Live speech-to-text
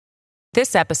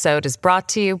This episode is brought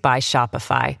to you by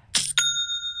Shopify.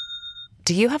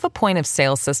 Do you have a point of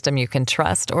sale system you can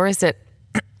trust, or is it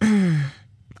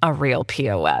a real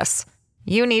POS?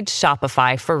 You need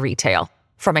Shopify for retail.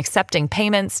 From accepting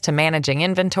payments to managing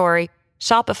inventory,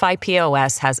 Shopify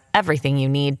POS has everything you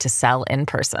need to sell in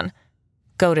person.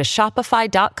 Go to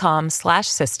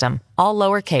shopify.com/system, all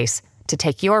lowercase, to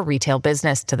take your retail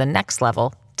business to the next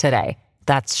level today.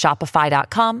 That's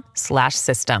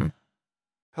shopify.com/system.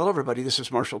 Hello, everybody. This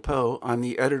is Marshall Poe. I'm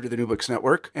the editor of the New Books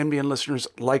Network. NBN listeners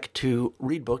like to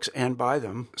read books and buy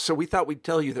them. So we thought we'd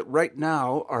tell you that right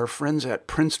now, our friends at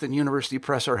Princeton University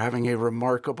Press are having a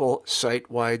remarkable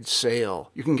site-wide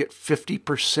sale. You can get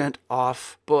 50%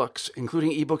 off books,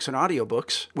 including ebooks and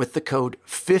audiobooks, with the code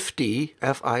 50,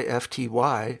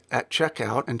 F-I-F-T-Y, at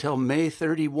checkout until May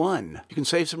 31. You can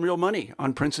save some real money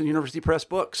on Princeton University Press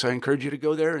books. I encourage you to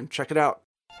go there and check it out.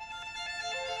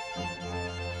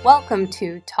 Welcome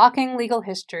to Talking Legal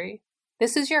History.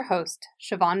 This is your host,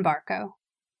 Siobhan Barco.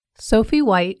 Sophie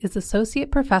White is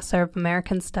Associate Professor of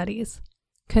American Studies,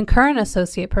 Concurrent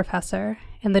Associate Professor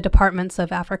in the Departments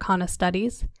of Africana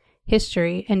Studies,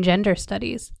 History, and Gender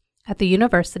Studies at the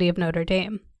University of Notre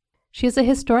Dame. She is a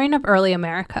historian of early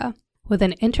America with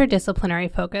an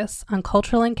interdisciplinary focus on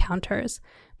cultural encounters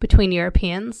between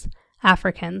Europeans,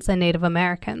 Africans, and Native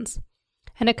Americans,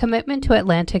 and a commitment to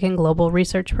Atlantic and global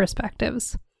research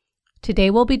perspectives.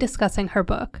 Today we'll be discussing her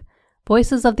book,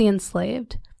 Voices of the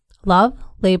Enslaved, Love,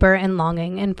 Labor, and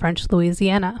Longing in French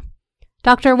Louisiana.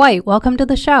 Dr. White, welcome to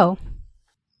the show.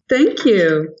 Thank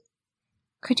you.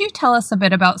 Could you tell us a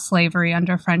bit about slavery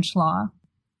under French law?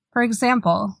 For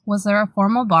example, was there a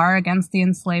formal bar against the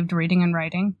enslaved reading and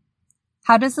writing?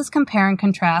 How does this compare and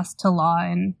contrast to law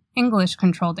in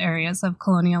English-controlled areas of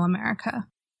colonial America?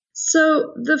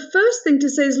 So the first thing to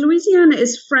say is Louisiana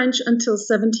is French until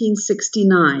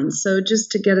 1769. So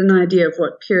just to get an idea of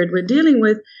what period we're dealing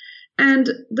with. And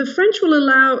the French will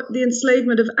allow the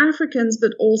enslavement of Africans,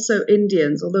 but also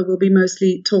Indians, although we'll be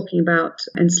mostly talking about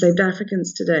enslaved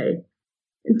Africans today.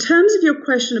 In terms of your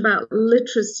question about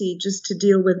literacy, just to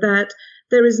deal with that,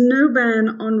 there is no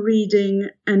ban on reading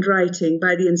and writing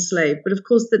by the enslaved. But of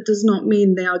course, that does not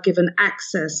mean they are given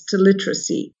access to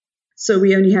literacy. So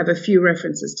we only have a few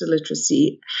references to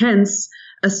literacy, hence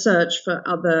a search for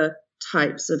other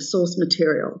types of source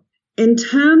material. In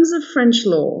terms of French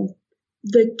law,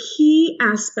 the key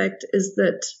aspect is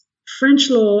that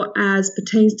French law as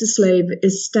pertains to slave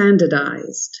is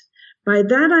standardized. By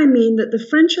that I mean that the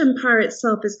French Empire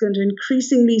itself is going to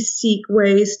increasingly seek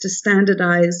ways to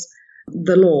standardize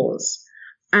the laws,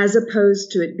 as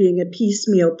opposed to it being a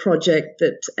piecemeal project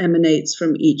that emanates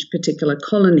from each particular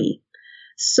colony.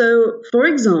 So, for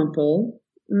example,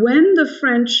 when the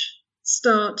French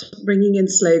start bringing in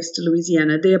slaves to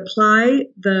Louisiana, they apply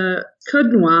the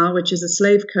Code Noir, which is a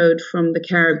slave code from the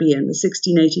Caribbean, the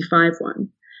 1685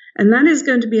 one. And that is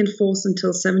going to be enforced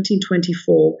until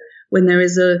 1724, when there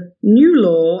is a new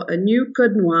law, a new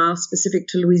Code Noir specific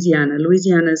to Louisiana,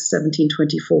 Louisiana's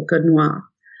 1724 Code Noir.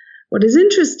 What is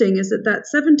interesting is that that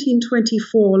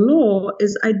 1724 law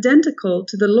is identical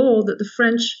to the law that the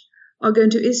French are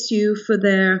going to issue for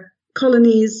their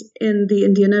colonies in the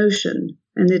Indian Ocean.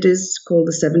 And it is called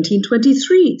the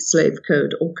 1723 Slave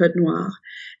Code, or Code Noir.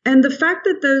 And the fact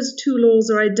that those two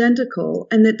laws are identical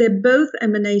and that they're both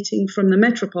emanating from the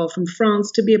metropole, from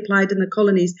France, to be applied in the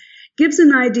colonies, gives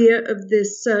an idea of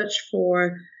this search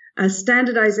for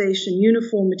standardization,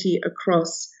 uniformity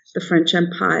across the French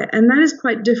Empire. And that is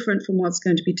quite different from what's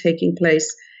going to be taking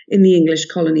place in the English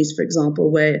colonies, for example,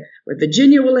 where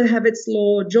Virginia will have its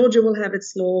law, Georgia will have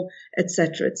its law,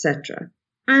 etc., etc.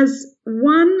 As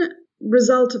one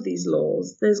result of these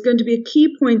laws, there's going to be a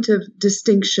key point of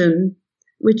distinction,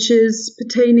 which is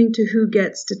pertaining to who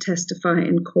gets to testify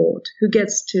in court, who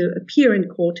gets to appear in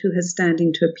court, who has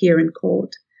standing to appear in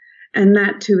court. And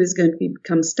that, too, is going to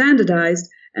become standardized.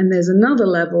 And there's another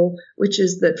level, which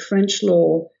is that French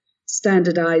law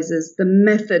standardizes the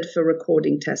method for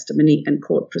recording testimony and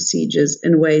court procedures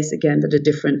in ways, again, that are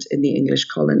different in the English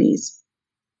colonies.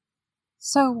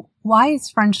 So why is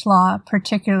French law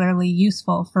particularly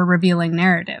useful for revealing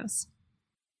narratives?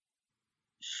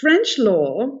 French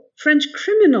law, French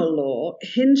criminal law,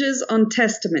 hinges on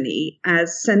testimony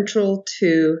as central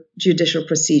to judicial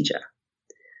procedure.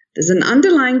 There's an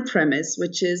underlying premise,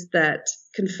 which is that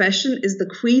confession is the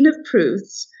queen of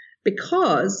proofs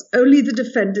because only the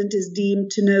defendant is deemed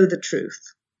to know the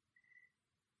truth.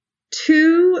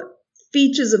 Two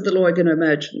features of the law are going to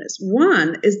emerge from this.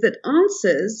 One is that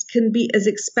answers can be as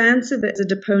expansive as a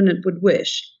deponent would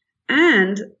wish.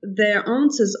 and their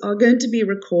answers are going to be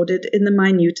recorded in the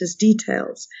minutest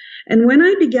details. And when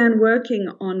I began working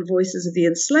on Voices of the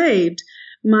Enslaved,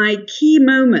 my key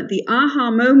moment, the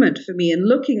aha moment for me in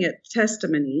looking at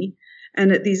testimony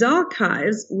and at these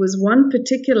archives was one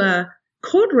particular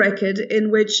court record in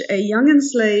which a young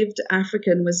enslaved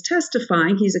African was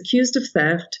testifying. He's accused of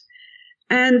theft.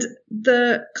 And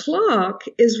the clerk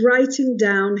is writing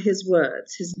down his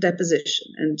words, his deposition.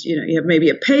 And, you have maybe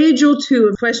a page or two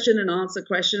of question and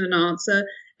answer.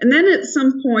 And then at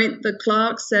some point, the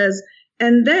clerk says,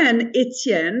 and then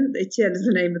Etienne is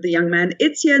the name of the young man,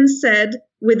 Etienne said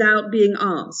without being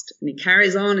asked. And he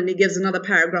carries on and he gives another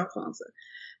paragraph answer.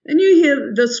 Then you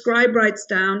hear the scribe writes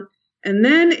down, and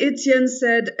then Etienne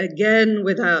said again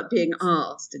without being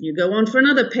asked. And you go on for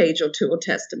another page or two of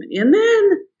testimony. And then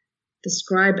the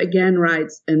scribe again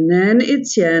writes, and then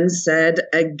Etienne said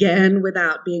again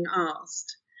without being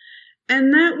asked.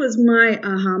 And that was my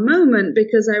aha moment,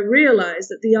 because I realized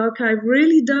that the archive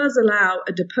really does allow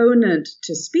a deponent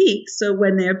to speak. So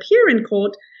when they appear in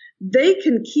court, they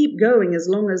can keep going as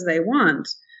long as they want.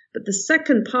 But the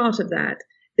second part of that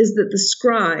is that the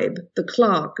scribe, the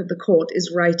clerk of the court,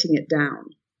 is writing it down.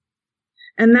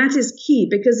 And that is key,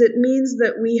 because it means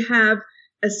that we have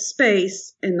a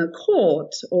space in the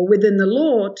court or within the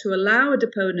law to allow a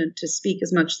deponent to speak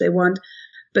as much as they want,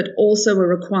 but also a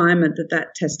requirement that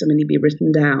that testimony be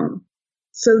written down.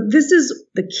 So this is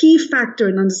the key factor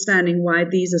in understanding why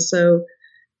these are so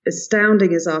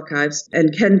astounding as archives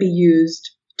and can be used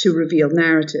to reveal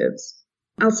narratives.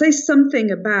 I'll say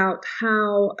something about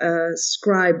how a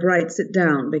scribe writes it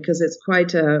down, because it's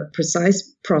quite a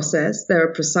precise process. There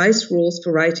are precise rules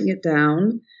for writing it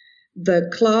down. The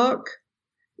clerk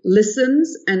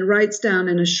listens and writes down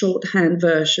in a shorthand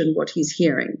version what he's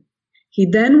hearing. He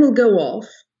then will go off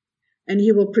and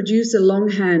he will produce a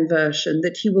longhand version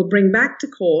that he will bring back to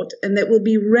court, and that will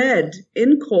be read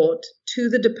in court to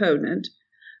the deponent,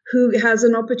 who has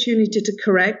an opportunity to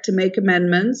correct, to make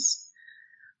amendments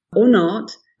or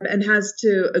not, and has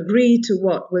to agree to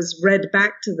what was read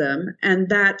back to them. And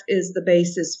that is the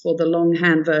basis for the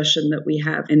longhand version that we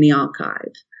have in the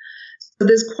archive. So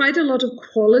there's quite a lot of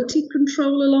quality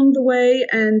control along the way,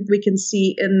 and we can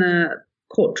see in the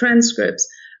court transcripts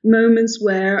moments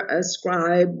where a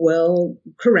scribe will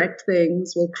correct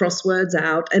things, will cross words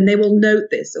out, and they will note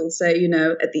this. It will say,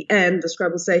 at the end, the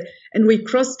scribe will say, and we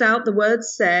crossed out the word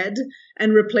said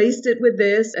and replaced it with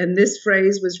this, and this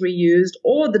phrase was reused.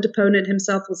 Or the deponent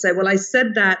himself will say, well, I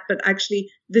said that, but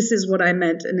actually this is what I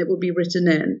meant, and it will be written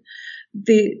in.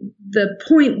 The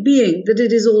point being that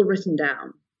it is all written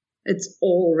down. It's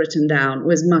all written down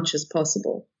as much as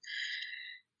possible.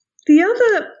 The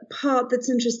other part that's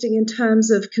interesting in terms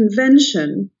of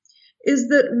convention is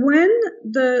that when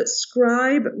the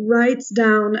scribe writes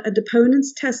down a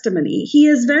deponent's testimony, he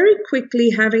is very quickly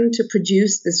having to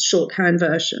produce this shorthand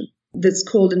version that's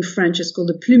called in French, it's called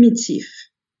a plumitif.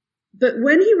 But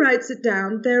when he writes it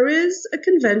down, there is a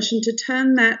convention to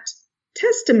turn that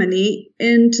testimony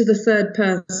into the third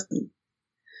person.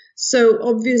 So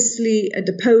obviously a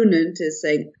deponent is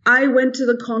saying, I went to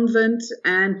the convent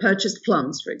and purchased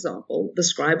plums, for example. The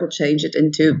scribe will change it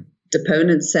into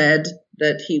deponent said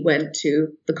that he went to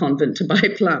the convent to buy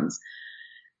plums.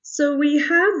 So we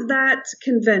have that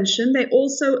convention. They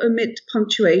also omit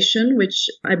punctuation, which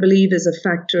I believe is a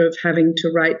factor of having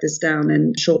to write this down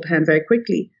in shorthand very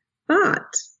quickly.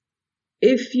 But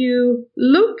if you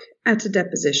look at a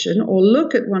deposition or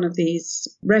look at one of these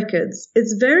records,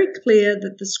 it's very clear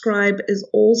that the scribe is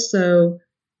also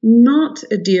not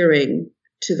adhering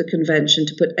to the convention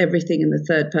to put everything in the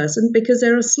third person, because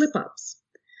there are slip-ups.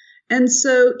 And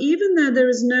so even though there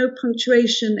is no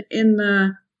punctuation in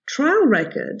the trial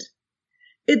record,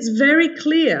 it's very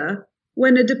clear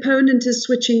when a deponent is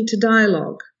switching to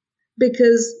dialogue,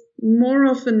 because more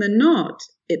often than not,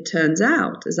 it turns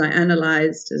out, as I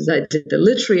did the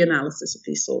literary analysis of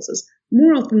these sources,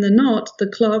 more often than not, the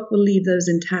clerk will leave those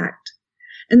intact.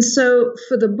 And so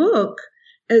for the book,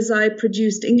 as I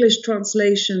produced English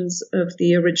translations of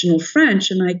the original French,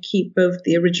 and I keep both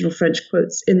the original French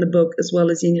quotes in the book as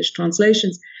well as the English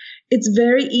translations, it's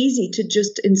very easy to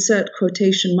just insert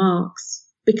quotation marks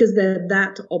because they're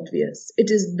that obvious. It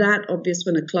is that obvious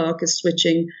when a clerk is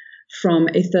switching from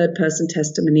a third-person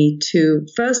testimony to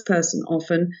first-person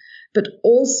often, but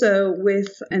also with,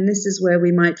 and this is where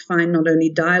we might find not only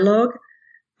dialogue,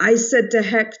 I said to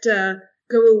Hector,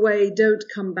 go away, don't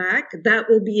come back. That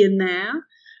will be in there.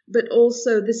 But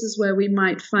also this is where we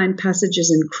might find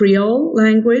passages in Creole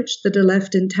language that are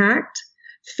left intact,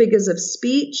 figures of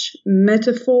speech,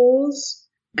 metaphors,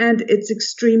 and it's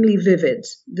extremely vivid.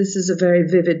 This is a very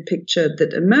vivid picture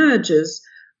that emerges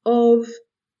of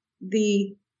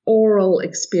the oral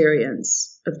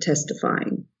experience of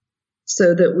testifying,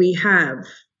 so that we have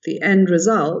the end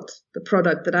result, the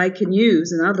product that I can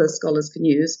use and other scholars can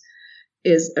use,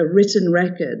 is a written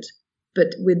record.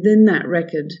 But within that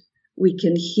record, we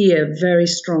can hear very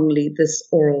strongly this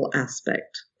oral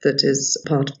aspect that is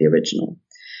part of the original.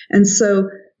 And so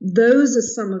those are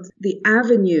some of the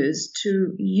avenues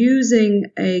to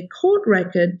using a court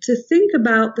record to think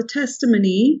about the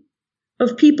testimony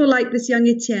of people like this young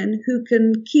Etienne, who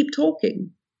can keep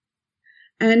talking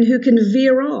and who can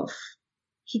veer off.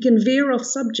 He can veer off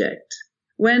subject.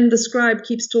 When the scribe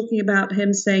keeps talking about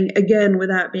him saying again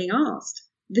without being asked,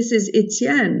 this is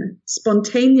Etienne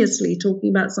spontaneously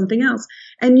talking about something else.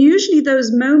 And usually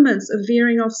those moments of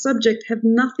veering off subject have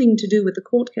nothing to do with the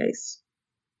court case.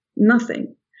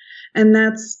 Nothing. And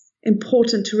that's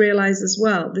important to realize as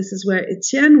well. This is where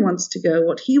Etienne wants to go,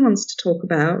 what he wants to talk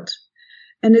about.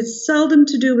 And it's seldom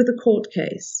to do with the court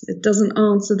case. It doesn't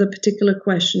answer the particular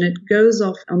question. It goes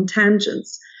off on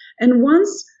tangents. And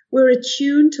once we're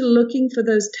attuned to looking for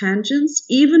those tangents,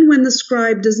 even when the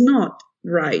scribe does not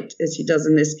write, as he does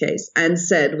in this case, and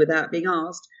said without being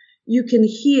asked, you can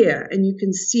hear and you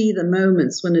can see the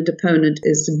moments when a deponent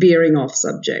is veering off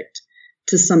subject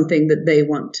to something that they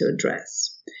want to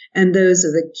address. And those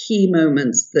are the key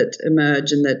moments that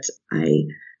emerge and that I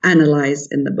analyze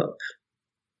in the book.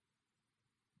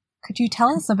 Could you tell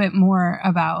us a bit more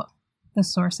about the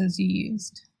sources you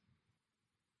used?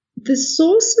 The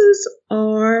sources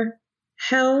are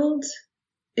held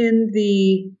in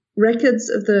the records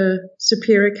of the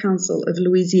Superior Council of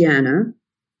Louisiana.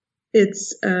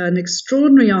 It's an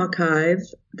extraordinary archive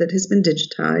that has been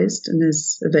digitized and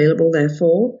is available,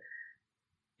 therefore.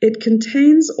 It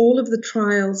contains all of the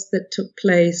trials that took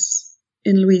place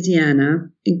in Louisiana,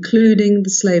 including the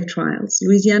slave trials.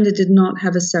 Louisiana did not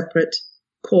have a separate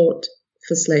court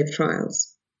for slave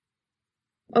trials.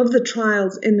 Of the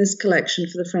trials in this collection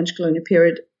for the French colonial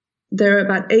period, there are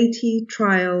about 80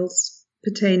 trials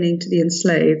pertaining to the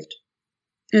enslaved.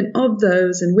 And of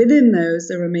those, and within those,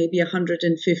 there are maybe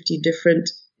 150 different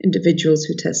individuals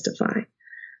who testify.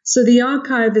 So the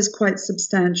archive is quite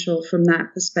substantial from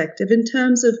that perspective in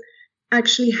terms of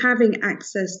actually having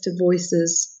access to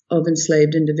voices of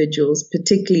enslaved individuals,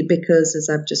 particularly because, as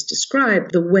I've just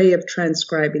described, the way of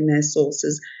transcribing their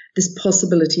sources, this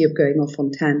possibility of going off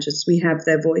on tangents, we have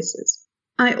their voices.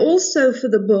 I also, for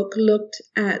the book, looked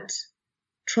at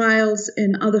trials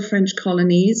in other French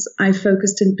colonies. I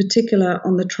focused in particular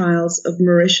on the trials of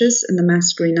Mauritius and the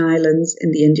Mascarene Islands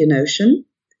in the Indian Ocean,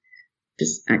 which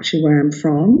is actually where I'm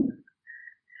from.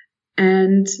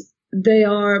 And they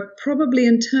are probably,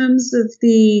 in terms of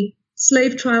the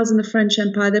slave trials in the French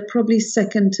Empire, they're probably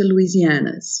second to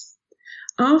Louisiana's.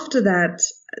 After that,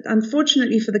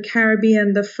 unfortunately for the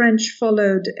Caribbean, the French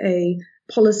followed a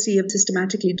policy of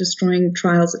systematically destroying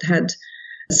trials that had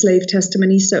slave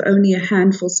testimony, so only a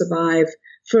handful survive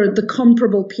for the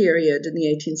comparable period in the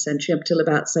 18th century up till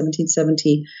about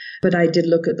 1770. But I did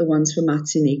look at the ones for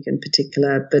Martinique in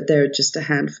particular, but they're just a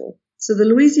handful. So the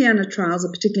Louisiana trials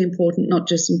are particularly important, not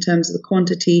just in terms of the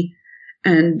quantity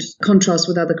and contrast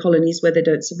with other colonies where they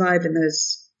don't survive in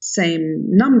those same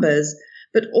numbers,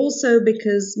 but also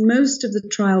because most of the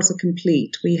trials are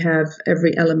complete. We have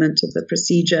every element of the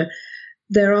procedure.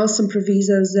 There are some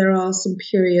provisos. There are some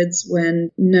periods when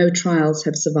no trials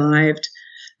have survived,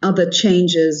 other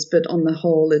changes, but on the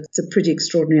whole, it's a pretty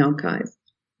extraordinary archive.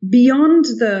 Beyond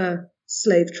the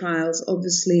slave trials,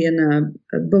 obviously, in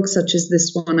a book such as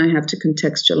this one, I have to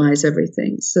contextualize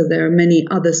everything. So there are many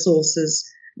other sources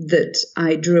that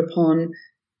I drew upon,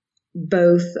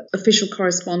 both official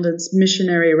correspondence,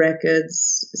 missionary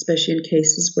records, especially in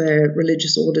cases where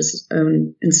religious orders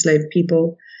own enslaved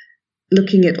people,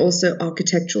 looking at also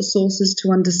architectural sources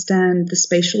to understand the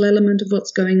spatial element of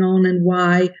what's going on and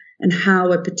why and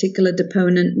how a particular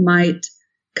deponent might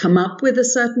come up with a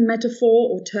certain metaphor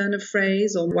or turn of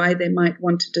phrase, or why they might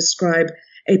want to describe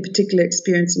a particular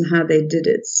experience and how they did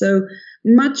it. So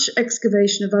much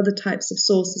excavation of other types of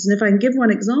sources. And if I can give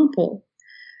one example,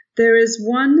 there is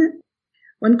one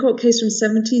court case from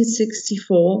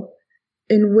 1764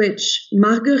 in which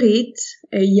Marguerite,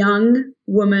 a young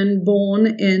woman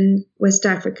born in West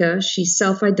Africa, she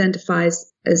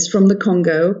self-identifies as from the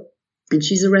Congo, and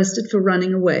she's arrested for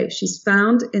running away. She's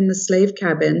found in the slave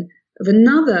cabin of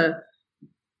another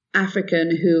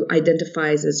African who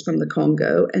identifies as from the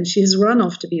Congo, and she has run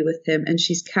off to be with him, and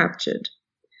she's captured.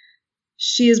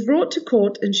 She is brought to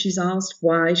court, and she's asked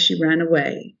why she ran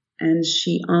away. And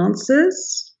she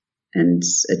answers, and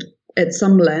at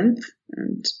some length,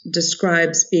 and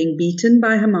describes being beaten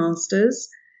by her masters,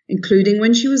 including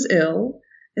when she was ill,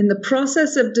 In the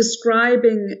process of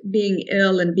describing being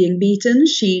ill and being beaten,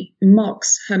 she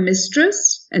mocks her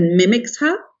mistress and mimics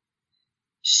her.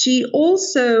 She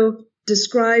also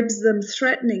describes them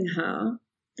threatening her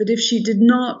that if she did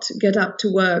not get up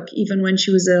to work, even when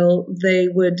she was ill, they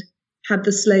would have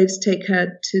the slaves take her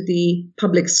to the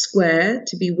public square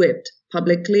to be whipped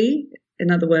publicly, in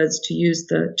other words, to use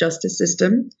the justice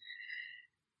system.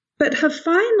 But her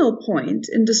final point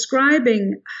in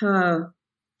describing her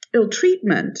ill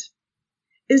treatment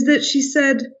is that she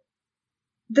said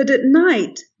that at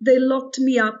night they locked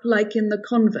me up like in the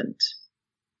convent.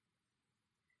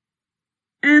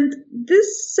 And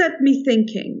this set me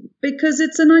thinking, because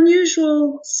it's an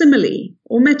unusual simile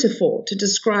or metaphor to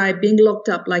describe being locked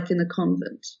up like in a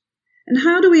convent. And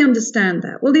how do we understand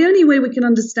that? Well, the only way we can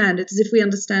understand it is if we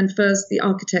understand first the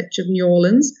architecture of New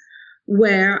Orleans,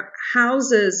 where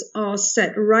houses are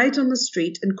set right on the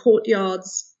street and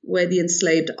courtyards where the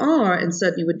enslaved are, and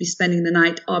certainly would be spending the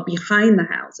night, are behind the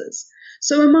houses.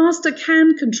 So a master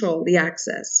can control the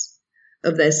access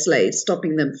of their slaves,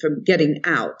 stopping them from getting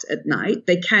out at night.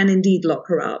 They can indeed lock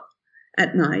her up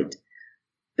at night.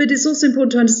 But it's also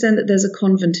important to understand that there's a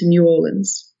convent in New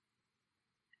Orleans.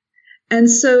 And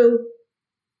so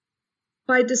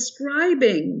by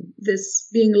describing this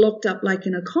being locked up like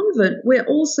in a convent, we're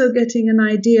also getting an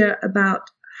idea about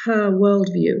her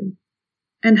worldview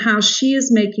and how she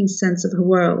is making sense of her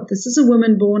world. This is a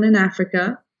woman born in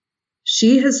Africa.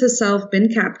 She has herself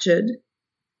been captured.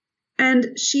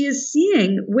 And she is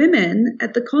seeing women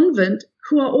at the convent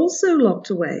who are also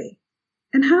locked away.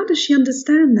 And how does she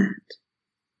understand that?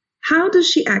 How does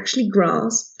she actually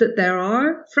grasp that there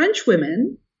are French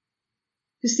women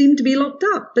who seem to be locked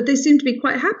up, but they seem to be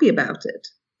quite happy about it?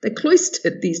 They're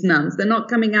cloistered, these nuns. They're not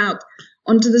coming out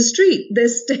onto the street. They're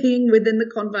staying within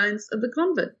the confines of the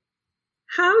convent.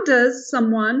 How does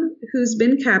someone who's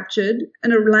been captured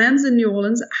and lands in New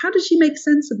Orleans, how does she make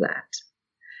sense of that?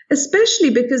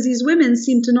 Especially because these women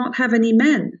seem to not have any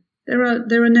men. There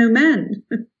are no men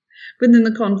within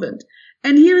the convent.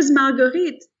 And here is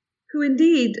Marguerite, who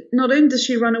indeed, not only does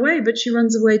she run away, but she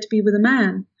runs away to be with a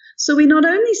man. So we not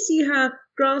only see her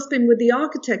grasping with the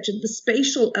architecture, the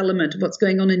spatial element of what's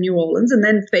going on in New Orleans, and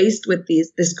then faced with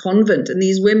this convent and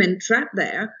these women trapped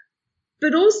there,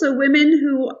 but also women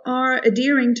who are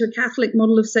adhering to a Catholic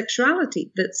model of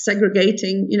sexuality that's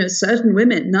segregating, certain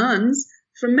women, nuns,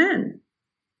 from men.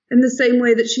 In the same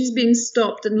way that she's being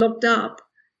stopped and locked up,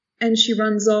 and she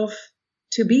runs off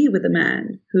to be with a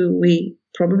man who we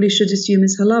probably should assume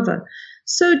is her lover.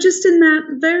 So just in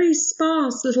that very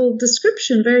sparse little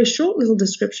description, very short little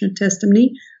description of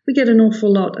testimony, we get an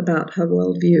awful lot about her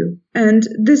worldview. And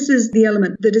this is the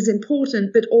element that is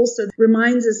important, but also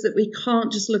reminds us that we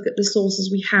can't just look at the sources.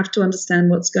 We have to understand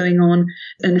what's going on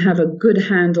and have a good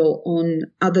handle on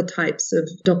other types of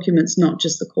documents, not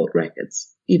just the court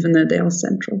records, even though they are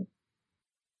central.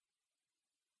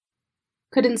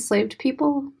 Could enslaved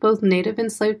people, both native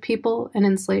enslaved people and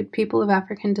enslaved people of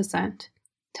African descent,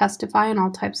 testify in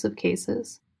all types of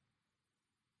cases?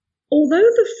 Although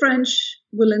the French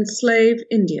will enslave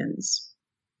Indians,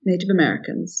 Native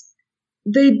Americans,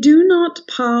 they do not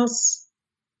pass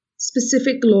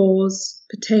specific laws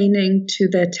pertaining to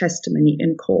their testimony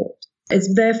in court.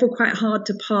 It's therefore quite hard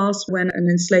to pass when an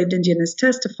enslaved Indian is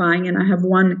testifying, and I have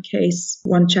one case,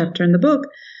 one chapter in the book,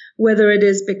 whether it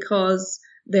is because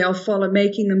they are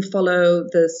making them follow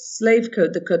the slave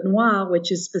code, the Code Noir,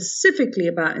 which is specifically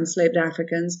about enslaved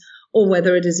Africans, or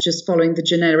whether it is just following the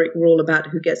generic rule about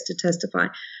who gets to testify.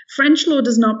 French law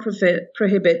does not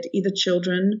prohibit either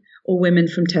children or women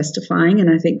from testifying, and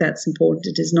I think that's important.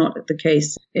 It is not the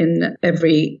case in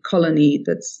every colony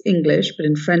that's English, but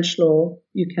in French law,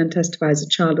 you can testify as a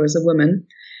child or as a woman.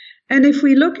 And if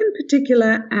we look in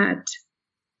particular at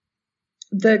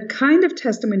the kind of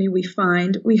testimony we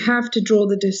find, we have to draw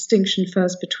the distinction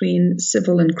first between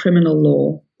civil and criminal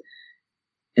law.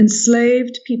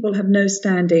 Enslaved people have no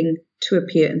standing to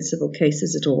appear in civil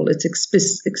cases at all. It's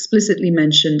explicitly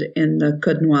mentioned in the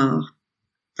Code Noir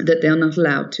that they're not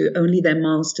allowed to. Only their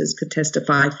masters could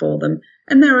testify for them.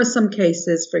 And there are some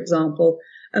cases, for example,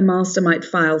 a master might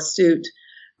file suit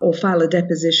or file a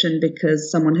deposition because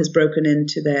someone has broken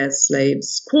into their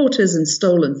slaves' quarters and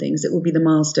stolen things. It will be the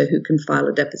master who can file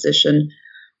a deposition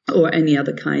or any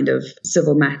other kind of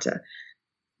civil matter.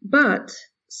 But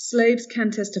slaves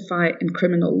can testify in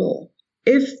criminal law.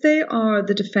 If they are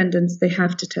the defendants, they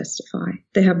have to testify.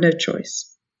 They have no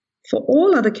choice. For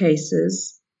all other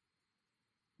cases,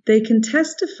 they can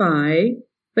testify,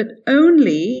 but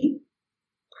only,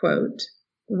 quote,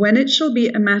 when it shall be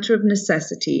a matter of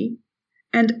necessity,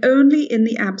 and only in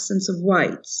the absence of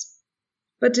whites,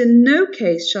 but in no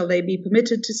case shall they be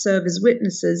permitted to serve as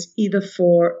witnesses either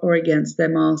for or against their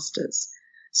masters.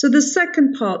 So the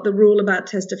second part, the rule about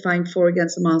testifying for or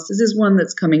against the masters, is one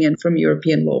that's coming in from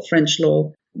European law, French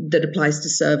law, that applies to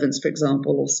servants, for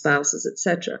example, or spouses,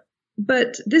 etc.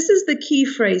 But this is the key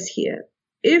phrase here.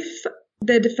 If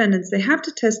they're defendants, they have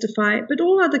to testify, but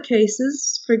all other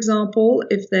cases, for example,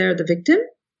 if they're the victim,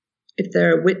 if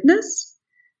they're a witness,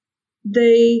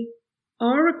 they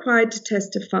are required to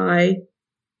testify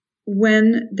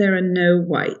when there are no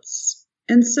whites.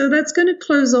 And so that's going to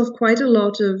close off quite a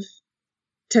lot of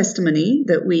testimony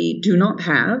that we do not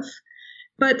have,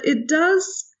 but it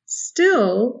does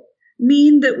still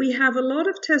mean that we have a lot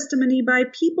of testimony by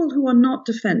people who are not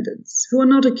defendants, who are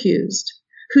not accused,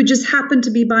 who just happen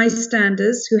to be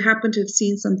bystanders, who happen to have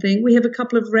seen something. We have a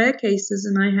couple of rare cases,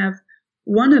 and I have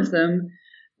one of them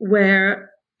where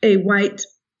a white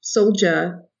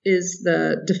soldier is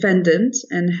the defendant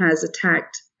and has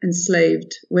attacked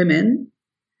enslaved women,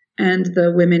 and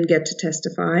the women get to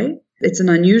testify. It's an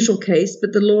unusual case,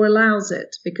 but the law allows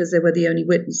it because they were the only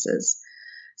witnesses.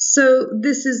 So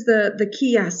this is the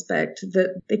key aspect,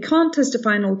 that they can't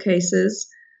testify in all cases,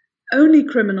 only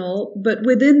criminal, but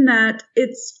within that,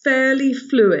 it's fairly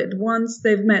fluid. Once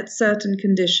they've met certain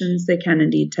conditions, they can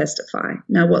indeed testify.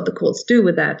 Now, what the courts do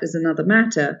with that is another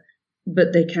matter,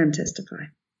 but they can testify.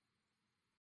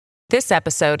 This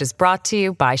episode is brought to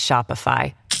you by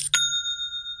Shopify.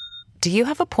 Do you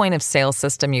have a point of sale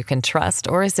system you can trust,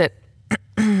 or is it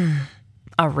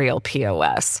a real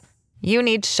POS? You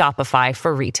need Shopify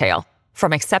for retail.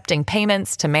 From accepting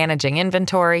payments to managing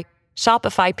inventory,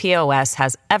 Shopify POS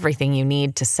has everything you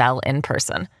need to sell in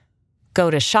person. Go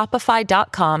to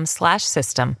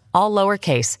shopify.com/system, all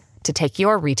lowercase, to take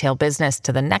your retail business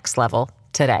to the next level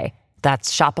today.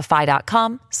 That's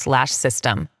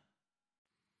shopify.com/system.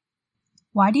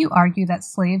 Why do you argue that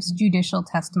slaves' judicial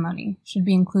testimony should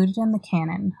be included in the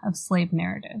canon of slave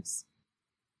narratives?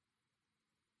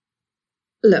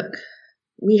 Look,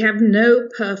 we have no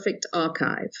perfect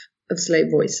archive of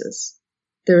slave voices.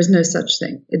 There is no such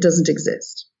thing. It doesn't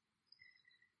exist.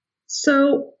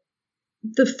 So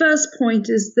the first point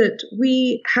is that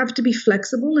we have to be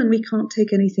flexible and we can't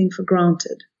take anything for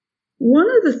granted. One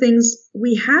of the things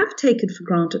we have taken for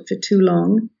granted for too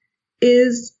long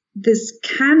is this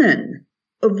canon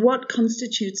of what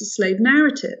constitutes a slave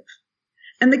narrative.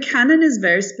 And the canon is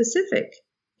very specific.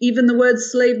 Even the word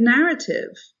slave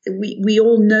narrative, we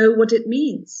all know what it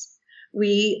means.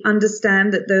 We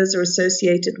understand that those are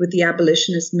associated with the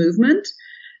abolitionist movement.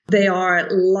 They are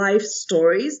life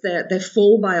stories. They're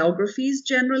full biographies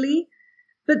generally,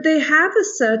 but they have a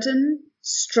certain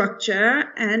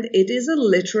structure, and it is a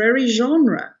literary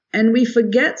genre. And we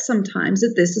forget sometimes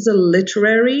that this is a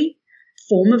literary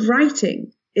form of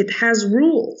writing. It has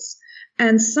rules.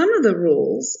 And some of the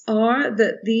rules are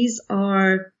that these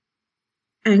are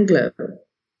Anglo.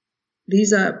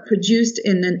 These are produced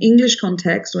in an English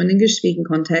context or an English-speaking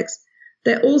context.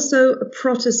 They're also a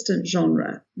Protestant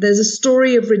genre. There's a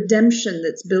story of redemption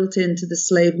that's built into the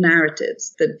slave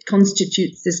narratives that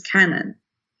constitutes this canon.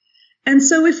 And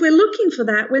so if we're looking for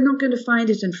that, we're not going to find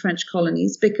it in French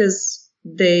colonies because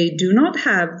they do not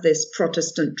have this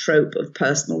Protestant trope of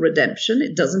personal redemption.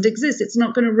 It doesn't exist. It's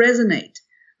not going to resonate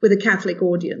with a Catholic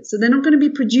audience. So they're not going to be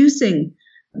producing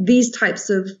these types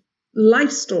of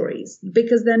life stories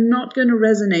because they're not going to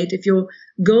resonate. If your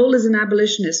goal is an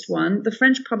abolitionist one, the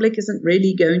French public isn't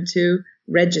really going to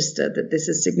register that this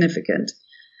is significant.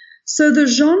 So the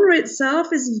genre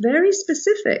itself is very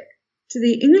specific to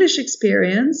the English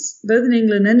experience, both in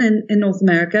England and in North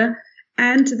America,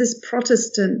 and to this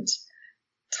Protestant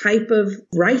type of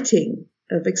writing,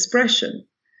 of expression.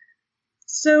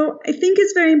 So I think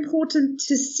it's very important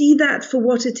to see that for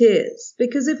what it is,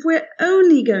 because if we're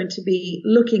only going to be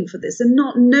looking for this and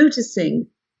not noticing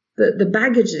the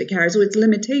baggage that it carries or its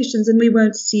limitations, then we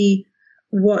won't see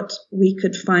what we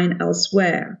could find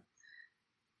elsewhere.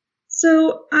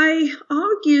 So I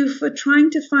argue for trying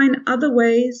to find other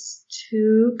ways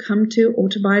to come to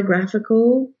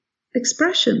autobiographical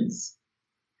expressions.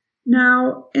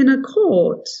 Now, in a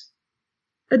court,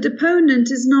 a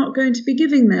deponent is not going to be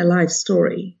giving their life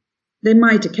story. They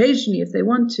might occasionally if they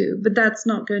want to, but that's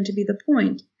not going to be the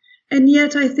point. And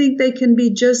yet I think they can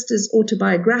be just as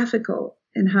autobiographical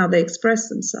in how they express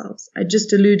themselves. I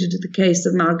just alluded to the case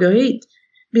of Marguerite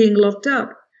being locked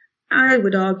up. I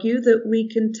would argue that we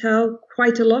can tell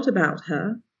quite a lot about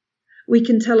her. We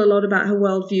can tell a lot about her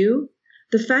worldview.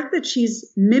 The fact that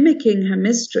she's mimicking her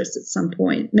mistress at some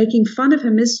point, making fun of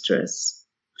her mistress.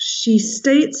 She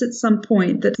states at some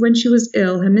point that when she was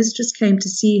ill, her mistress came to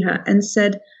see her and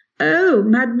said, oh,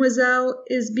 Mademoiselle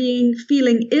is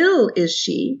feeling ill, is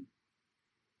she?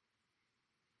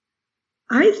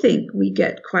 I think we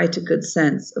get quite a good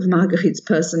sense of Marguerite's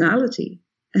personality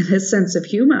and her sense of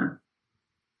humor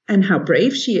and how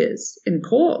brave she is in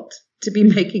court to be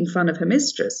making fun of her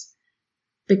mistress,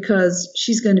 because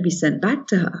she's going to be sent back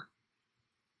to her.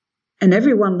 And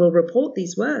everyone will report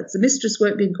these words. The mistress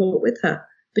won't be in court with her,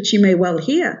 but she may well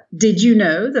hear, "Did you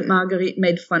know that Marguerite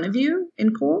made fun of you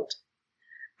in court?"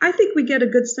 I think we get a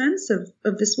good sense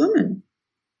of this woman.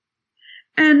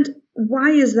 And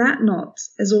why is that not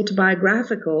as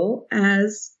autobiographical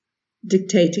as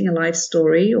dictating a life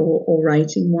story or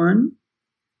writing one?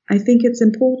 I think it's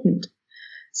important.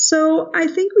 So I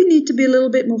think we need to be a little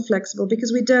bit more flexible,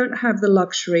 because we don't have the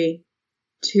luxury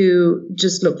to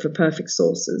just look for perfect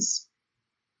sources.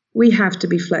 We have to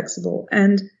be flexible.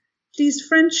 And these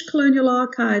French colonial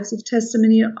archives of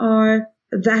testimony are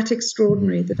that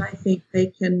extraordinary that I think they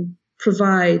can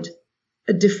provide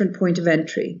a different point of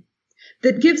entry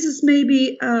that gives us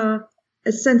maybe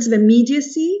a sense of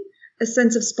immediacy, a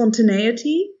sense of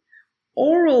spontaneity.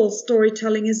 Oral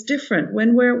storytelling is different.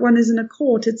 When one is in a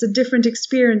court, it's a different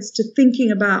experience to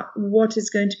thinking about what is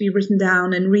going to be written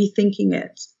down and rethinking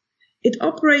it. It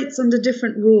operates under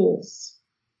different rules.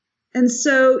 And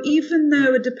so even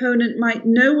though a deponent might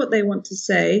know what they want to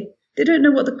say, they don't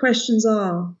know what the questions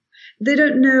are. They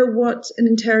don't know what an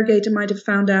interrogator might have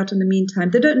found out in the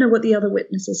meantime. They don't know what the other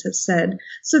witnesses have said.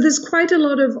 So there's quite a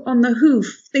lot of on the hoof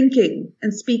thinking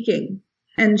and speaking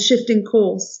and shifting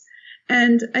course.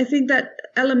 And I think that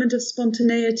element of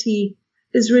spontaneity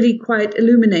is really quite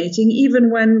illuminating,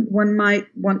 even when one might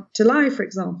want to lie, for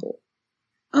example.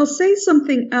 I'll say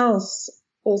something else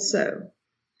also,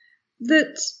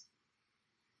 that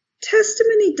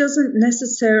testimony doesn't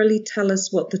necessarily tell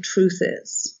us what the truth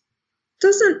is.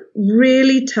 Doesn't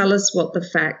really tell us what the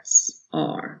facts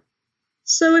are.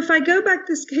 So if I go back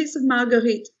to this case of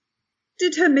Marguerite,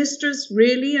 did her mistress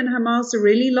really and her master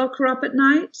really lock her up at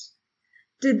night?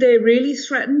 Did they really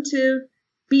threaten to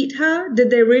beat her? Did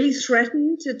they really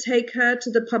threaten to take her to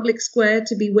the public square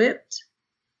to be whipped?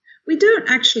 We don't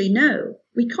actually know.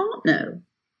 We can't know.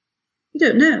 We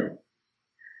don't know.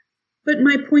 But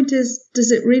my point is,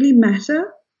 does it really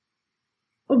matter?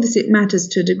 Obviously, it matters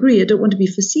to a degree. I don't want to be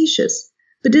facetious.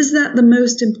 But is that the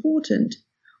most important?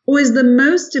 Or is the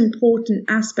most important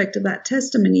aspect of that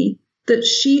testimony that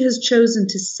she has chosen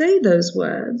to say those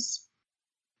words?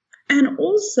 And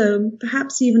also,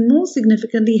 perhaps even more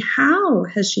significantly, how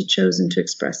has she chosen to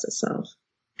express herself?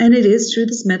 And it is through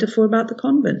this metaphor about the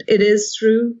convent. It is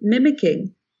through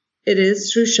mimicking. It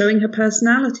is through showing her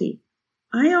personality.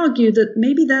 I argue that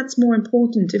maybe that's more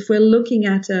important if we're looking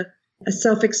at a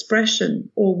self-expression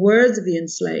or words of the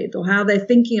enslaved, or how they're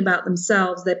thinking about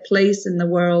themselves, their place in the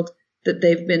world that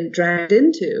they've been dragged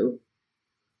into.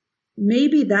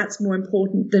 Maybe that's more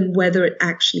important than whether it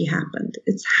actually happened.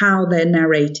 It's how they're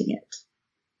narrating it.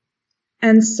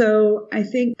 And so I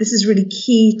think this is really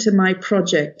key to my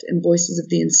project in Voices of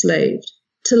the Enslaved,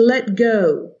 to let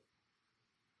go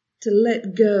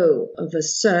of a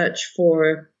search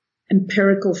for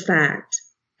empirical fact,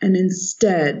 and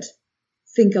instead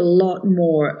think a lot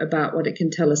more about what it can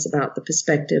tell us about the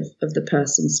perspective of the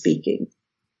person speaking.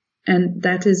 And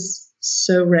that is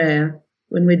so rare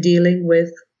when we're dealing with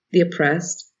the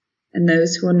oppressed and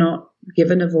those who are not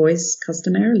given a voice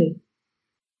customarily.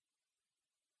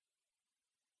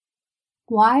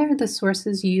 Why are the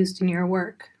sources used in your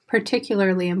work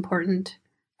particularly important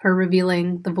for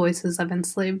revealing the voices of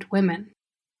enslaved women?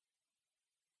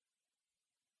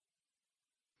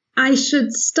 I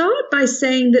should start by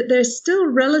saying that there's still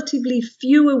relatively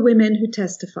fewer women who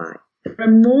testify. There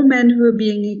are more men who are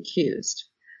being accused,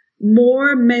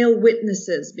 more male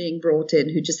witnesses being brought in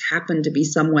who just happen to be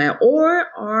somewhere or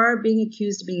are being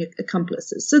accused of being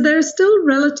accomplices. So there are still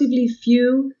relatively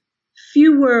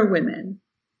fewer women.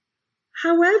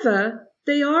 However,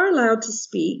 they are allowed to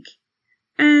speak,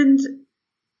 and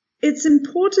it's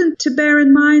important to bear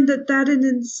in mind that that in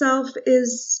itself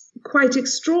is quite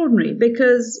extraordinary,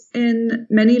 because in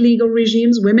many legal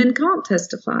regimes, women can't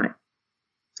testify.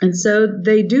 And so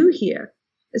they do here,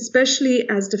 especially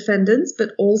as defendants,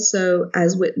 but also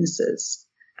as witnesses,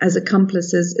 as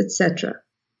accomplices, etc.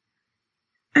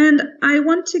 And I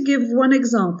want to give one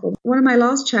example. One of my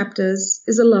last chapters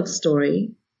is a love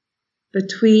story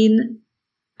between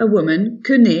a woman,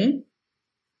 Quenet,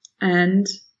 and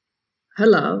her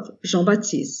love,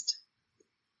 Jean-Baptiste.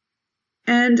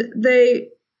 And they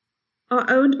are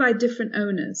owned by different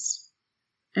owners.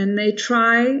 And they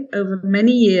try over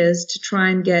many years to try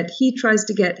and he tries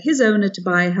to get his owner to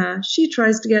buy her. She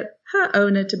tries to get her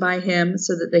owner to buy him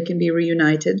so that they can be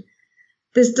reunited.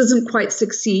 This doesn't quite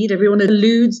succeed. Everyone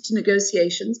alludes to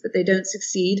negotiations, but they don't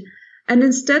succeed. And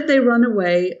instead, they run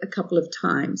away a couple of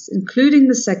times, including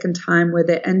the second time where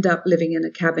they end up living in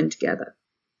a cabin together.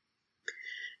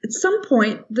 At some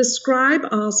point, the scribe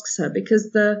asks her,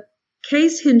 because the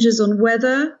case hinges on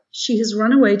whether she has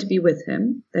run away to be with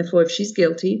him, therefore if she's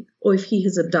guilty, or if he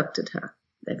has abducted her,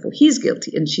 therefore he's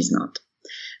guilty and she's not.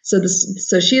 So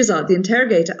the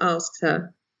interrogator asks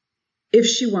her if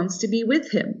she wants to be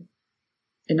with him.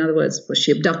 In other words, was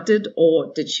she abducted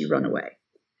or did she run away?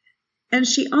 And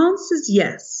she answers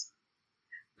yes.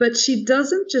 But she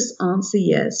doesn't just answer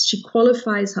yes, she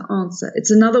qualifies her answer.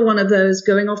 It's another one of those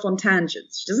going off on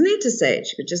tangents. She doesn't need to say it,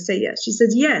 she could just say yes. She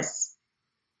says yes,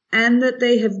 and that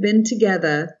they have been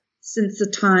together since the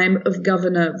time of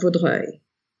Governor Vaudreuil.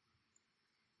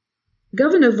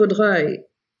 Governor Vaudreuil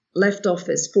left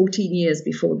office 14 years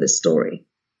before this story.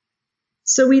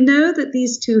 So we know that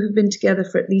these two have been together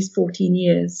for at least 14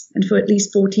 years, and for at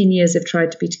least 14 years they've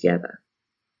tried to be together.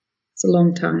 It's a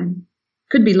long time.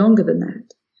 Could be longer than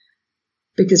that,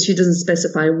 because she doesn't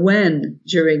specify when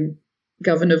during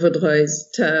Governor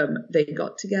Vaudreuil's term they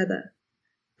got together.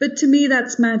 But to me,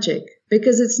 that's magic,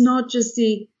 because it's not just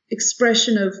the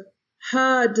expression of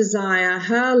her desire,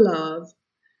 her love,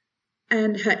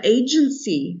 and her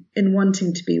agency in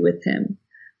wanting to be with him,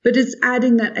 but it's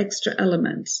adding that extra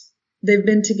element. They've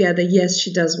been together. Yes,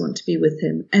 she does want to be with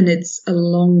him, and it's a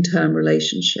long-term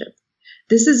relationship.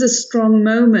 This is a strong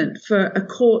moment for a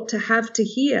court to have to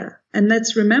hear. And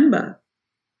let's remember,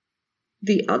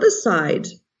 the other side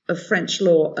of French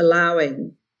law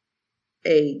allowing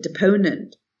a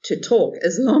deponent to talk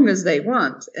as long as they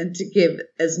want and to give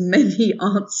as many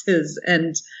answers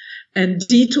and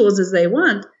detours as they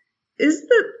want is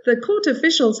that the court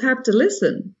officials have to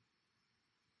listen.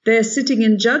 They're sitting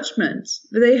in judgment,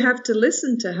 but they have to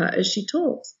listen to her as she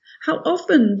talks. How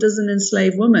often does an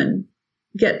enslaved woman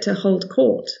get to hold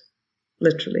court,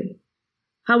 literally?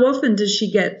 How often does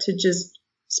she get to just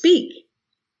speak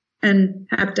and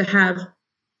have to have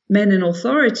men in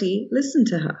authority listen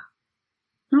to her?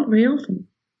 Not very often.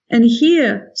 And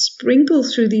here, sprinkled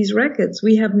through these records,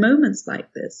 we have moments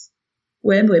like this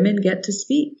where women get to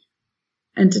speak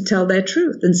and to tell their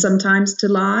truth, and sometimes to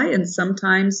lie and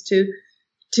sometimes to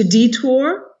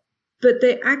detour, but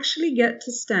they actually get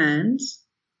to stand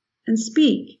and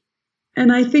speak.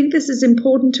 And I think this is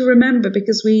important to remember,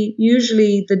 because we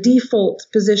usually, the default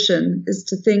position is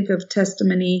to think of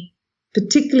testimony,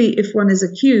 particularly if one is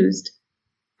accused,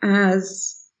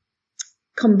 as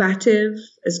combative,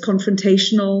 as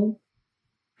confrontational,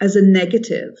 as a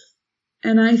negative.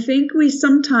 And I think we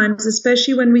sometimes,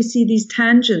 especially when we see these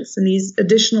tangents and these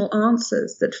additional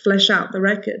answers that flesh out the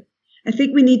record, I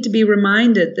think we need to be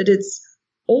reminded that it's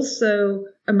also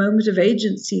a moment of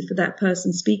agency for that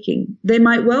person speaking. They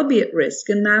might well be at risk,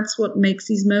 and that's what makes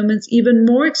these moments even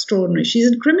more extraordinary.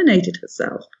 She's incriminated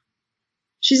herself.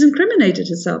 She's incriminated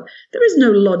herself. There is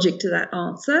no logic to that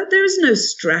answer. There is no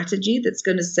strategy that's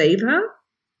going to save her.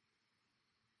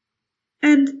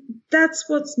 And that's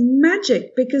what's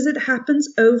magic, because it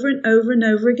happens over and over and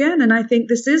over again. And I think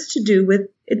this is to do with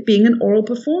it being an oral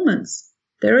performance.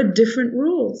 There are different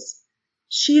rules.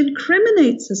 She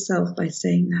incriminates herself by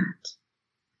saying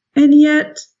that. And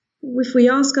yet, if we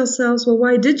ask ourselves, well,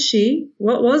 why did she?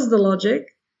 What was the logic?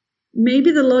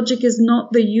 Maybe the logic is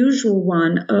not the usual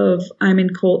one of, I'm in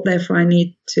court, therefore I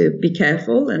need to be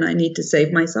careful and I need to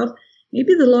save myself.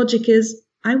 Maybe the logic is,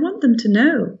 I want them to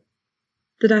know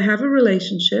that I have a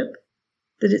relationship,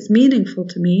 that it's meaningful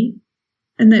to me,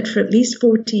 and that for at least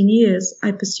 14 years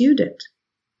I pursued it.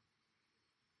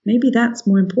 Maybe that's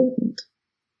more important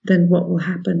than what will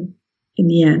happen in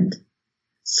the end.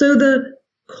 So the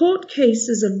court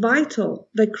cases are vital,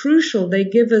 they're crucial, they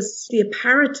give us the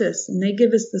apparatus and they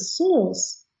give us the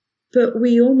source, but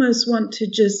we almost want to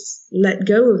just let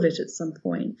go of it at some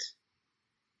point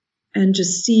and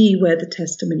just see where the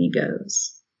testimony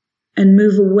goes and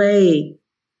move away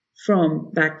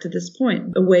from, back to this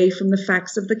point, away from the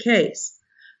facts of the case,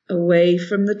 away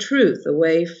from the truth,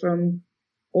 away from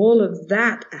all of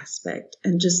that aspect,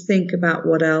 and just think about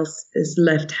what else is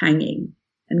left hanging.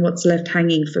 And what's left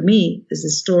hanging for me is the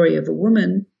story of a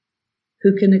woman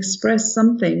who can express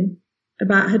something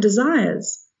about her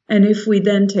desires. And if we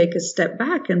then take a step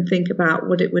back and think about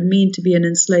what it would mean to be an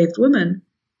enslaved woman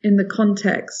in the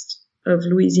context of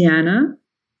Louisiana,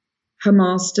 her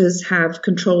masters have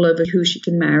control over who she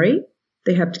can marry.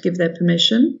 They have to give their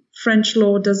permission. French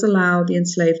law does allow the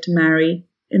enslaved to marry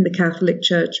in the Catholic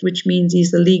Church, which means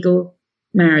these are legal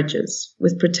marriages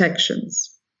with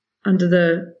protections. Under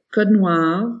the Code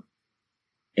Noir,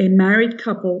 a married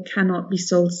couple cannot be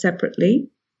sold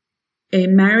separately. a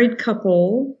married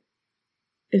couple,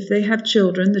 if they have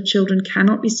children, the children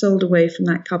cannot be sold away from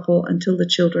that couple until the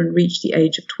children reach the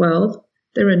age of 12.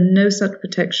 There are no such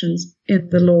protections in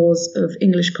the laws of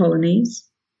English colonies.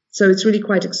 So it's really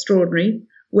quite extraordinary.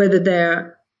 Whether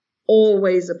they're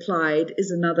always applied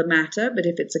is another matter, but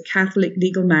if it's a Catholic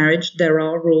legal marriage, there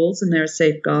are rules and there are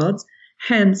safeguards.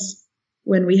 Hence,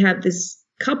 when we have this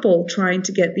couple trying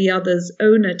to get the other's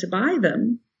owner to buy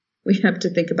them, we have to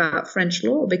think about French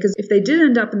law, because if they did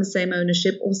end up in the same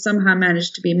ownership or somehow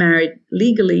managed to be married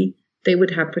legally, they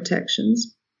would have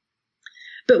protections.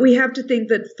 But we have to think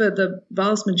that for the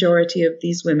vast majority of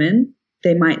these women,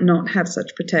 they might not have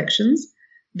such protections.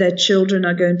 Their children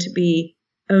are going to be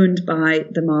owned by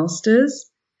the masters.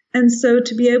 And so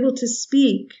to be able to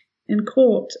speak in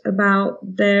court about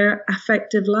their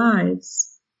affective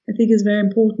lives, I think is very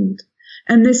important.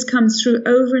 And this comes through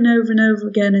over and over and over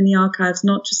again in the archives,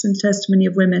 not just in testimony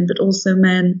of women, but also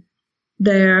men.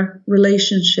 Their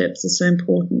relationships are so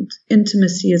important.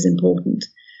 Intimacy is important.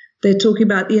 They're talking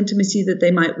about the intimacy that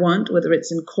they might want, whether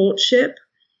it's in courtship,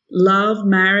 love,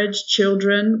 marriage,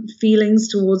 children, feelings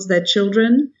towards their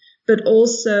children, but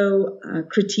also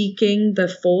critiquing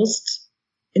the forced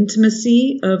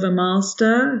intimacy of a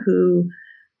master who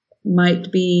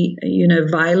might be,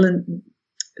 violent,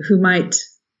 who might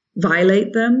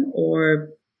violate them, or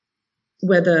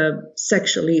whether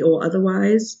sexually or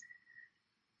otherwise.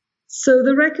 So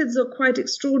the records are quite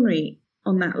extraordinary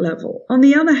on that level. On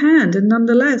the other hand, and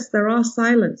nonetheless, there are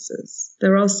silences.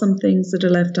 There are some things that are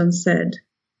left unsaid.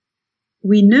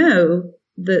 We know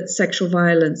that sexual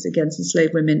violence against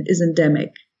enslaved women is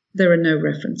endemic. There are no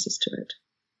references to it.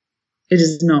 It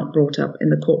is not brought up in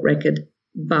the court record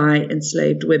by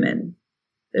enslaved women.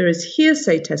 There is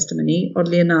hearsay testimony,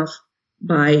 oddly enough,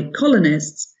 by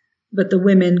colonists, but the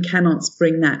women cannot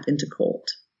bring that into court.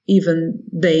 Even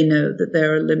they know that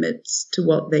there are limits to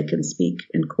what they can speak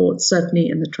in court, certainly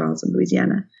in the trials in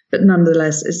Louisiana. But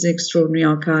nonetheless, it's an extraordinary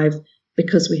archive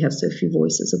because we have so few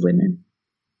voices of women.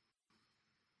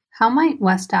 How might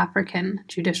West African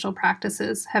judicial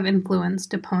practices have influenced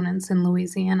deponents in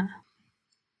Louisiana?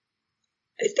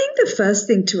 I think the first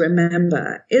thing to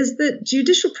remember is that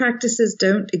judicial practices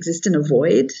don't exist in a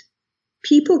void.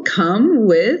 People come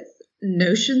with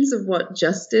notions of what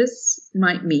justice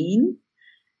might mean.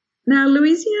 Now,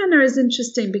 Louisiana is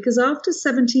interesting because after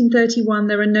 1731,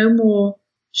 there are no more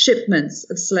shipments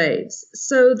of slaves.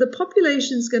 So the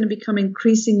population is going to become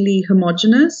increasingly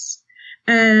homogenous,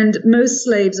 and most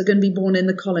slaves are going to be born in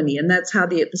the colony. And that's how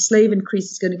the slave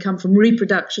increase is going to come from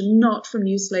reproduction, not from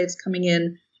new slaves coming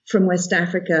in from West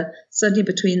Africa, certainly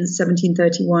between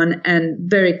 1731 and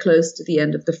very close to the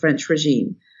end of the French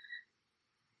regime.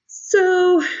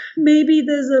 So maybe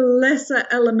there's a lesser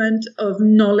element of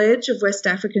knowledge of West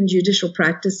African judicial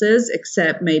practices,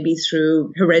 except maybe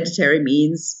through hereditary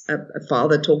means, a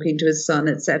father talking to his son,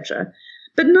 etc.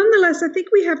 But nonetheless, I think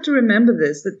we have to remember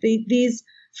this, that these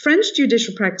French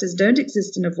judicial practices don't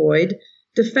exist in a void.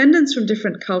 Defendants from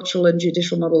different cultural and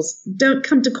judicial models don't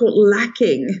come to court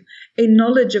lacking a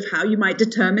knowledge of how you might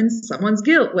determine someone's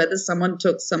guilt, whether someone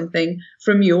took something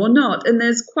from you or not. And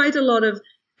there's quite a lot of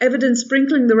evidence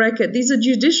sprinkling the record. These are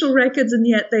judicial records, and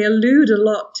yet they allude a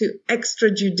lot to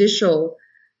extrajudicial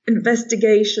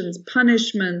investigations,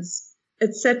 punishments,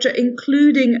 etc.,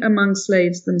 including among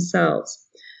slaves themselves.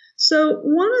 So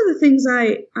one of the things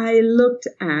I looked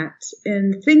at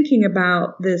in thinking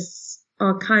about this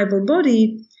archival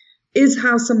body is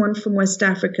how someone from West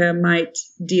Africa might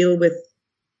deal with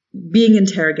being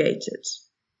interrogated.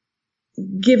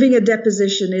 Giving a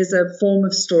deposition is a form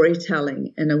of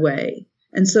storytelling in a way.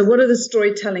 And so what are the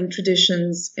storytelling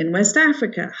traditions in West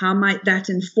Africa? How might that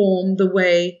inform the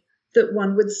way that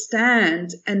one would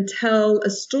stand and tell a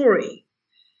story?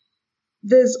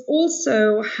 There's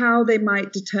also how they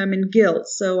might determine guilt.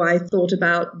 So I thought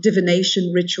about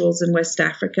divination rituals in West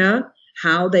Africa,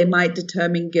 how they might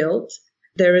determine guilt.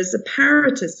 There is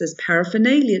apparatus, there's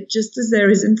paraphernalia, just as there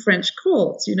is in French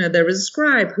courts. There is a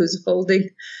scribe who's holding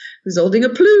a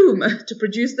plume to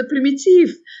produce the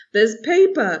plumitif. There's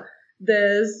paper.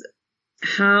 There's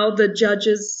how the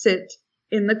judges sit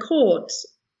in the court.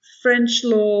 French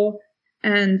law,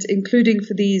 and including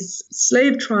for these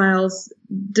slave trials,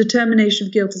 determination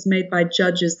of guilt is made by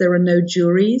judges. There are no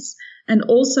juries. And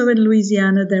also in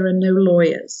Louisiana, there are no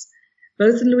lawyers.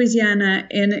 Both in Louisiana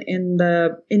and in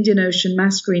the Indian Ocean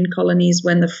mascarene colonies,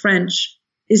 when the French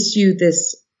issued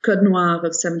this Code Noir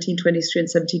of 1723 and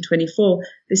 1724,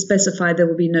 they specify there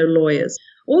will be no lawyers.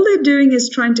 All they're doing is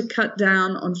trying to cut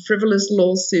down on frivolous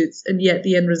lawsuits, and yet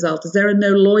the end result is there are no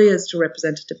lawyers to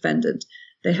represent a defendant.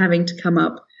 They're having to come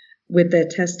up with their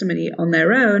testimony on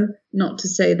their own, not to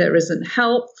say there isn't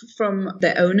help from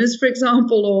their owners, for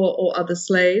example, or other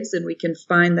slaves, and we can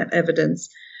find that evidence,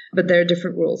 but there are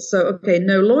different rules. So, okay,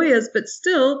 no lawyers, but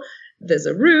still, there's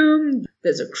a room,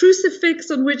 there's a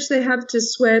crucifix on which they have to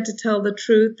swear to tell the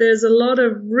truth. There's a lot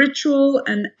of ritual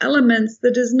and elements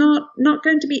that is not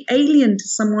going to be alien to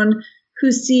someone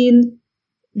who's seen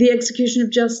the execution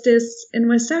of justice in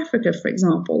West Africa, for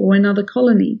example, or in other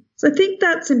colony. So I think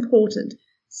that's important.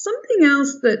 Something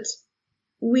else that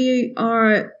we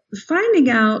are finding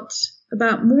out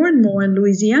about more and more in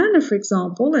Louisiana, for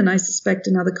example, and I suspect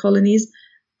in other colonies,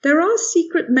 there are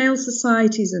secret male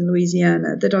societies in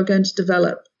Louisiana that are going to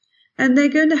develop, and they're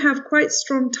going to have quite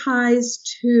strong ties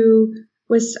to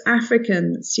West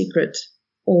African secret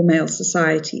all-male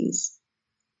societies.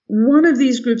 One of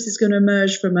these groups is going to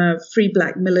emerge from a free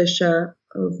black militia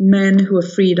of men who were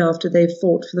freed after they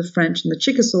fought for the French in the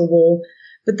Chickasaw War,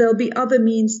 but there'll be other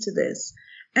means to this.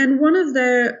 And one of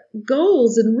their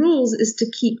goals and rules is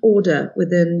to keep order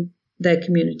within their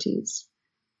communities.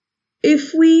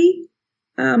 If we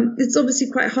it's obviously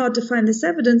quite hard to find this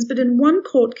evidence, but in one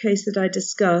court case that I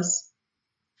discuss,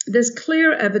 there's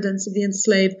clear evidence of the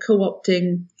enslaved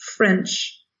co-opting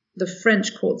the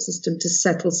French court system to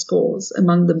settle scores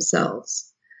among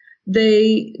themselves.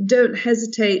 They don't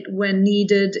hesitate when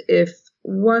needed. If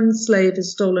one slave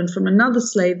is stolen from another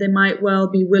slave, they might well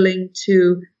be willing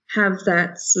to have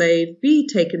that slave be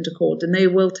taken to court, and they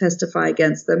will testify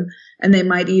against them, and they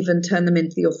might even turn them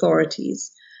into the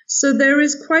authorities. So there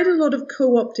is quite a lot of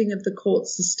co-opting of the court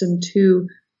system too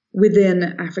within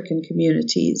African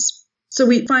communities. So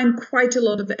we find quite a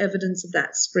lot of evidence of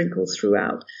that sprinkled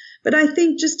throughout. But I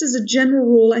think just as a general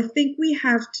rule, I think we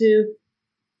have to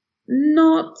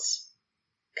not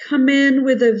come in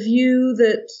with a view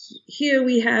that here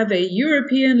we have a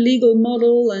European legal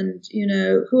model and,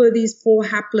 who are these poor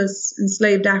hapless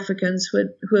enslaved Africans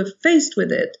who are faced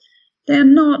with it? They're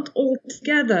not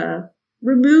altogether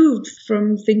removed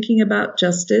from thinking about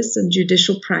justice and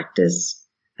judicial practice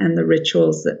and the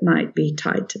rituals that might be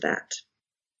tied to that.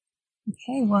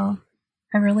 Okay, well,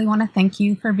 I really want to thank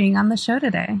you for being on the show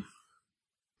today.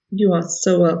 You are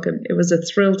so welcome. It was a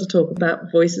thrill to talk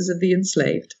about Voices of the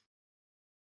Enslaved.